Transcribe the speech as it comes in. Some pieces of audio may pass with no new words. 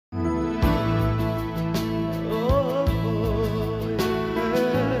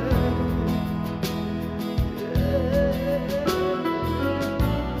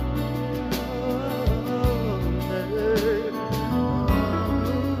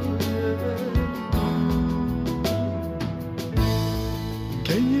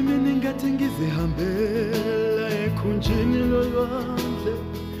lwandle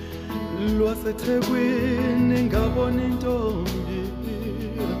lwaseThekwini ngabona intombi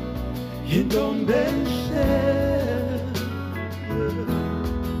enhle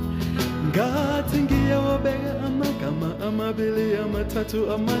ngathi ngiyawabeka amagama amabili amathathu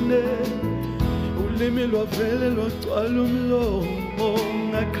amane ulimi lwavele lwagcwala umlomo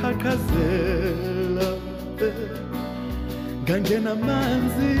ngakhakhazela ngangena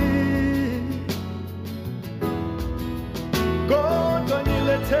amanzi kodwa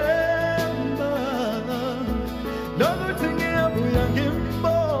ngilethemba lokuthi ngiyabuya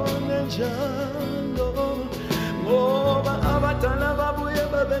ngimbone njalo ngoba abadala babuye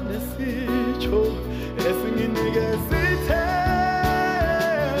babe nesitsho esinginikeza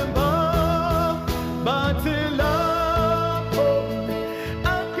ithemba bathi lapho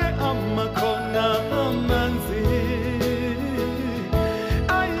ake amakhona amanzi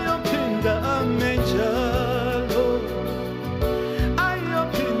ayophinda ame njalo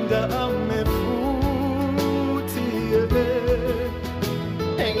ayophinda ame futhi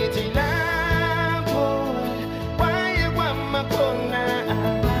engithi lapho waye kwamakhona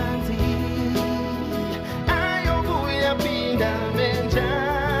amanzi ayobuya phinda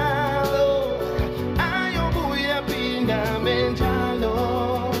menjalo ayobuya phinda menjalo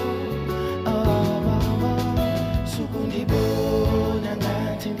sukundibona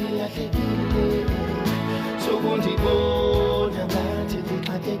ngathi ndilahlekile sukundibona ngathi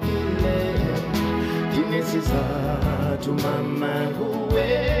ndixakekile ndinesizathu mama kuwe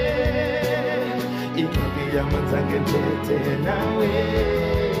ikhaphi yamanzange ndithethe nawe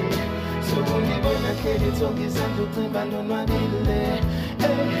sukundibona hleli zonke izandla ucimba nonwabile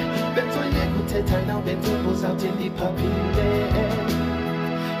benzoyeka uthetha nawe benzibuza uthi ndiphaphile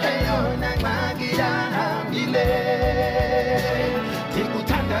eyona ngxaki yahambile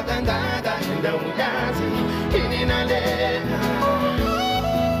ndikuthanda kangaka indawo yazi ini nalena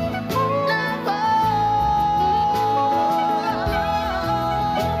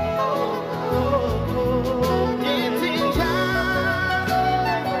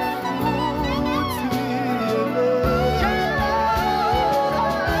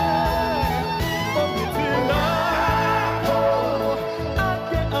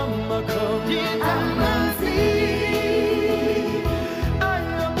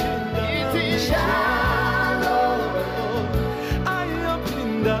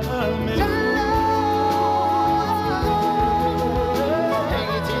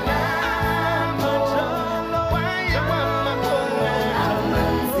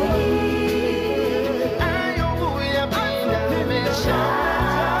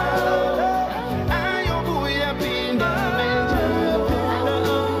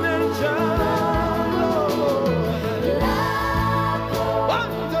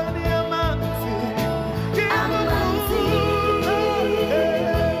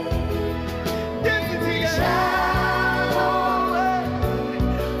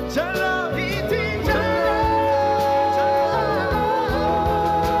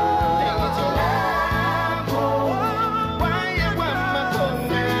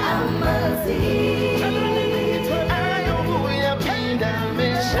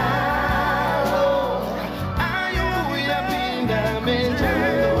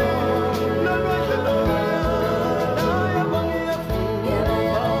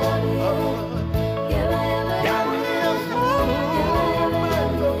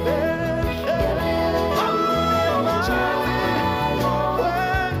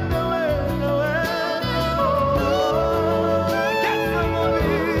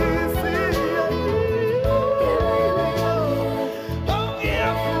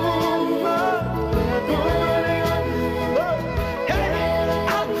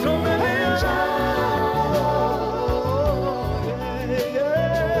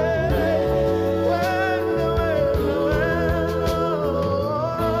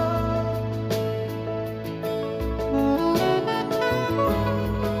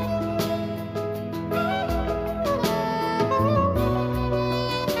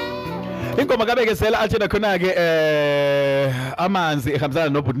ingoma kabekesela athina khona ke amanzi ehambisana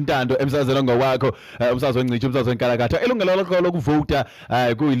nobhuntando emsazweni ngowakho umsazo wencithi umsazo wenkalakatha elungelo lakho lokuvota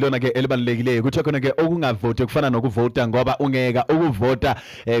kuyilona ke elibalulekileyo kuthi khona ke okungavoti kufana nokuvota ngoba ungeka ukuvota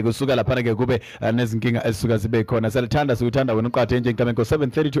kusuka lapha ke kube nezinkinga ezisuka zibe khona siyalithanda sikuthanda wena uqathe nje nkamenko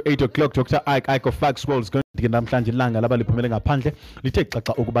 7:30 to 8 o'clock Dr. Ike of Fox Sports kanti ke namhlanje ilanga laba liphumele ngaphandle lithe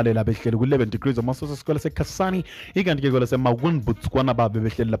xaxa ukubalela behleli ku 11 degrees umasosa isikole seKhasani ikanti ke kwelase maWinbootswana babe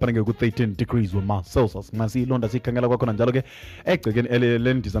behleli lapha ke ku 13 degrees umasosa masilonda sikhangela kwakhona njalo ke egcekeni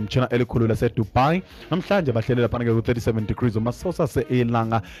elendiza mtshina elikhulu laseDubai namhlanje bahleli lapha ke ku 37 degrees umasosa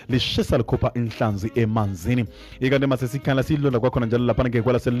ilanga lishisa likhupha inhlanzi emanzini ikanti mase sikhala silonda kwakhona njalo lapha ke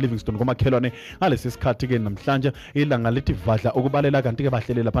kwelase Livingston komakhelwane ngalesi sikhathi ke namhlanje ilanga lithi vadla ukubalela kanti ke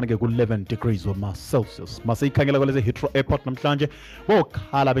bahleli lapha ke ku 11 degrees Celsius mase ikhangela kwelase Heathrow Airport namhlanje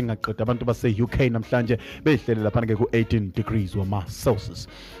wokhala bengaqeda abantu base UK namhlanje behleli lapha ke ku 18 degrees Celsius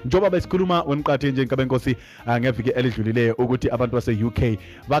njoba besikhuluma wenqathi nje nkabenkosi ngeviki elidlulileyo ukuthi abantu base UK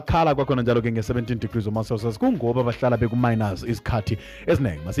bakhala kwakhona njalo ke nge17 degrees Celsius kungoba bahlala beku minus isikhathi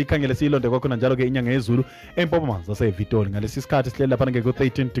esiningi masikhangele silonde kwakhona njalo ke inyanga yezulu empopomanzi zaseVitoli ngalesi sikhathi sihleli lapha ke ku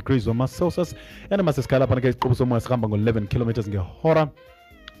 13 degrees Celsius yana masesikhala lapha ke isiqhubu somoya sihamba ngo11 kilometers ngehora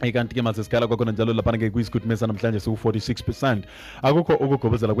ikanti ke mase sikhala kwakhona njalo lapha ke kwisigudmesa namhlanje siku 46% akukho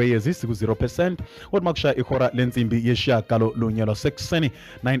ukugobozela kweyezi siku 0% kodwa makushaya ihora lensimbi yeshagalo lunyelo sekuseni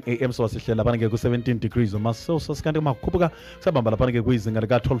 9 am so wasihlela lapha ke ku 17 degrees Celsius kanti makukhuphuka sabamba lapha ke kuyizinga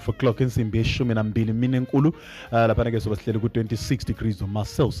lika 12 o'clock insimbi ye12 mina enkulu lapha ke so wasihleli ku 26 degrees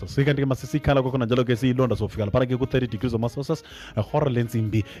Celsius ikanti ke mase sikhala kwakhona njalo ke siyilonda sofika lapha ke ku 30 degrees Celsius ihora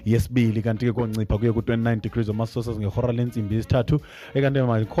lensimbi yesibili kanti ke koncipha kuye ku 29 degrees Celsius ngehora lensimbi yesithathu ikanti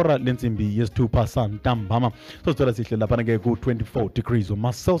khora lensimbi yesithupha santambama sozithola sihle lapha ke ku 24 degrees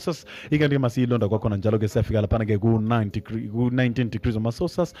Celsius ikanti masiyilonda kwakhona njalo ke siyafika lapha ke ku 19 degrees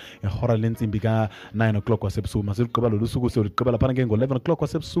Celsius ehora lensimbi ka 9 o'clock wasebusuku masiliqoba lolu suku siyoliqoba lapha ke ngo 11 o'clock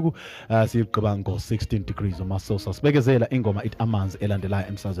wasebusuku siliqoba ngo 16 degrees Celsius bekezela ingoma it amanzi elandelayo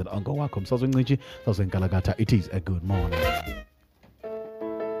emsazweni onke wakho msazwe ncici sazwenkalakatha it is a good morning.